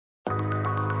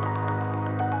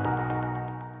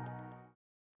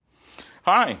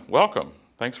Hi, welcome.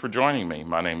 Thanks for joining me.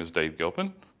 My name is Dave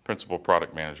Gilpin, Principal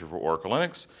Product Manager for Oracle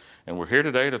Linux, and we're here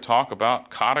today to talk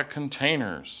about Kata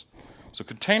Containers. So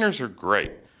containers are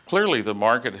great. Clearly the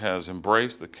market has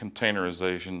embraced the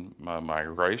containerization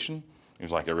migration.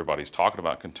 Seems like everybody's talking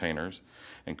about containers,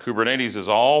 and Kubernetes is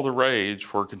all the rage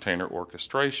for container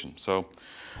orchestration. So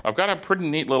I've got a pretty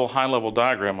neat little high-level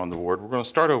diagram on the board. We're going to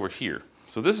start over here.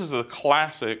 So this is a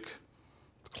classic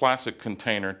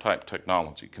container type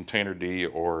technology,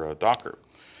 Containerd or Docker.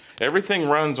 Everything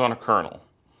runs on a kernel.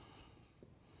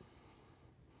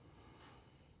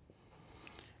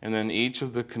 And then each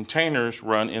of the containers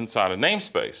run inside a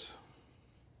namespace.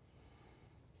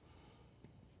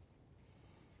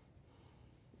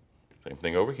 Same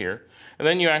thing over here. And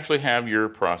then you actually have your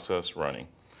process running.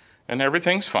 And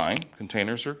everything's fine.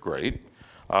 Containers are great.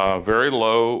 Very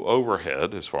low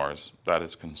overhead as far as that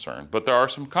is concerned. But there are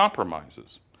some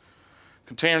compromises.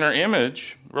 Container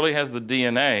image really has the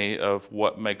DNA of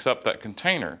what makes up that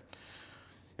container.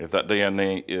 If that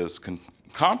DNA is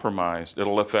compromised,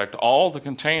 it'll affect all the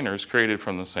containers created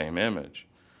from the same image.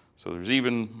 So there's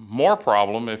even more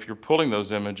problem if you're pulling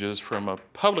those images from a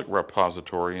public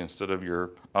repository instead of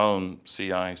your own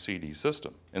CI/CD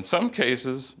system. In some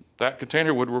cases, that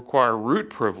container would require root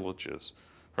privileges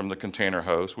from the container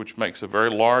host, which makes a very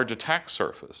large attack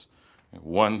surface. If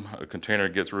one container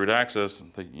gets root access,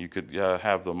 you could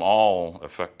have them all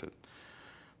affected.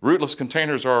 Rootless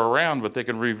containers are around, but they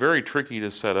can be very tricky to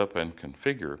set up and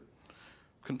configure.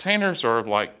 Containers are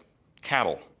like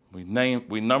cattle. We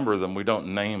number them, we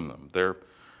don't name them.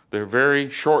 They're very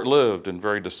short-lived and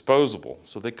very disposable,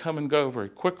 so they come and go very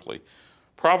quickly.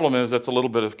 Problem is that's a little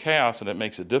bit of chaos, and it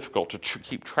makes it difficult to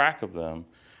keep track of them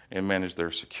and manage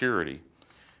their security.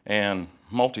 And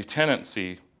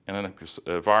multi-tenancy in an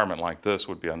environment like this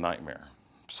would be a nightmare.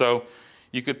 So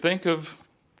you could think of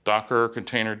Docker or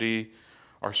Containerd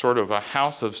are sort of a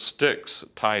house of sticks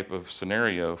type of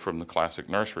scenario from the classic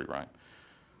nursery rhyme.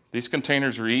 These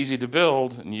containers are easy to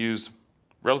build and use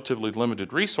relatively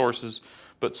limited resources,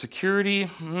 but security,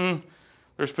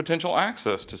 there's potential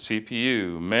access to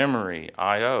CPU, memory,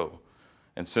 I/O.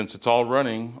 And since it's all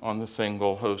running on the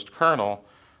single host kernel,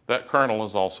 that kernel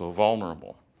is also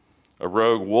vulnerable. A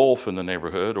rogue wolf in the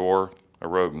neighborhood or a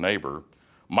rogue neighbor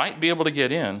might be able to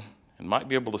get in and might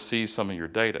be able to see some of your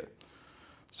data.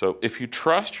 So if you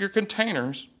trust your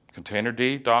containers,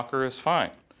 Containerd, Docker is fine.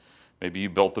 Maybe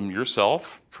you built them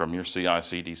yourself from your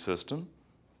CI/CD system.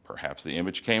 Perhaps the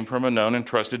image came from a known and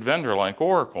trusted vendor like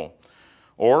Oracle.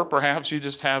 Or perhaps you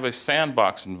just have a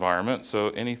sandbox environment, so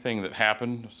anything that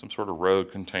happened, some sort of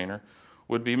rogue container,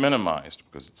 would be minimized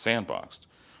because it's sandboxed.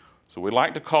 So we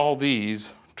like to call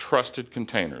these trusted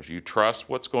containers. You trust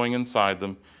what's going inside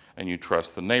them, and you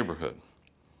trust the neighborhood.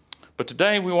 But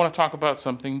today we want to talk about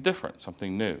something different,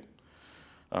 something new.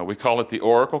 We call it the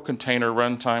Oracle Container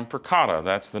Runtime for Kata.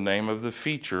 That's the name of the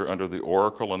feature under the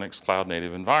Oracle Linux Cloud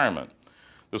Native environment.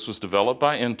 This was developed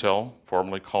by Intel,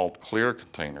 formerly called Clear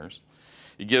Containers.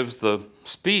 It gives the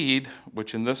speed,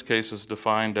 which in this case is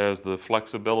defined as the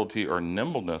flexibility or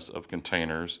nimbleness of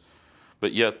containers,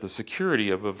 but yet the security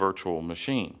of a virtual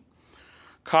machine.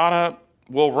 Kata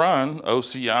will run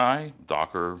OCI,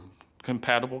 Docker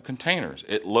compatible containers.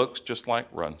 It looks just like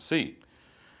Run-C.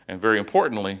 And very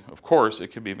importantly, of course, it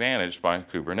can be managed by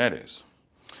Kubernetes.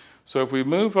 So if we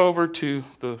move over to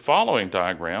the following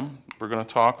diagram, we're going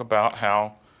to talk about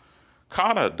how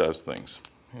Kata does things.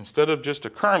 Instead of just a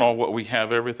kernel, what we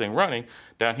have everything running,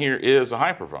 down here is a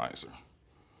hypervisor.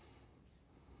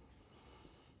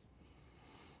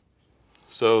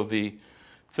 So the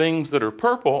things that are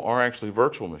purple are actually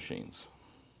virtual machines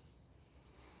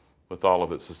with all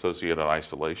of its associated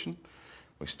isolation.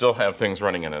 We still have things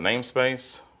running in a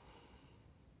namespace.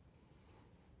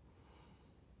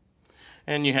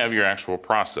 And you have your actual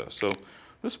process. So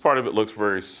this part of it looks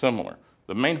very similar.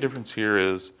 The main difference here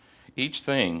is each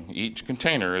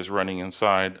container is running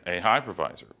inside a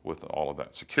hypervisor with all of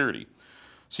that security.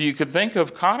 So you could think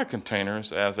of Kata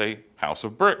containers as a house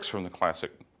of bricks from the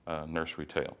classic nursery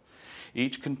tale.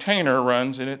 Each container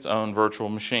runs in its own virtual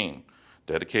machine,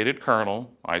 dedicated kernel,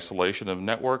 isolation of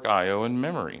network I/O and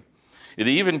memory. It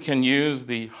even can use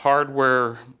the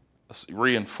hardware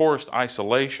reinforced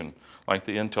isolation like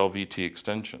the Intel VT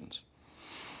extensions.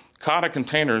 Kata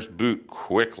containers boot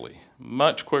quickly,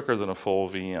 much quicker than a full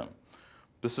VM.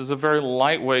 This is a very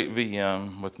lightweight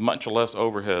VM with much less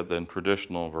overhead than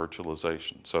traditional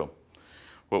virtualization. So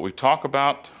what we talk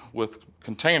about with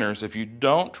containers, if you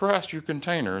don't trust your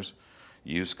containers,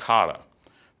 use Kata.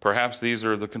 Perhaps these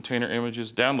are the container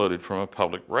images downloaded from a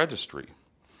public registry.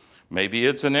 Maybe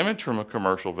it's an image from a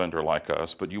commercial vendor like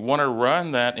us, but you want to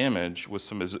run that image with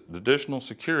some additional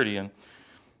security and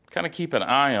kind of keep an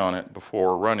eye on it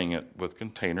before running it with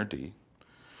Containerd.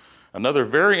 Another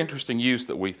very interesting use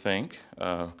that we think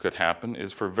could happen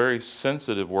is for very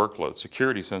sensitive workloads,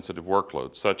 security sensitive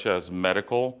workloads, such as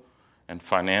medical and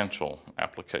financial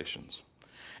applications.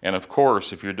 And of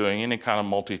course, if you're doing any kind of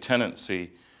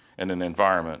multi-tenancy in an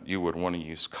environment, you would want to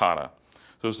use Kata.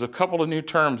 So there's a couple of new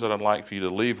terms that I'd like for you to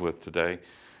leave with today.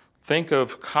 Think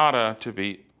of Kata to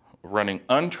be running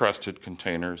untrusted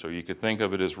containers, or you could think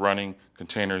of it as running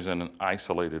containers in an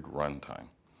isolated runtime.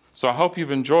 So I hope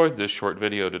you've enjoyed this short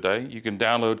video today. You can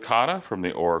download Kata from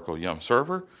the Oracle Yum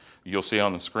server. You'll see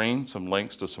on the screen some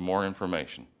links to some more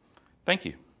information. Thank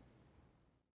you.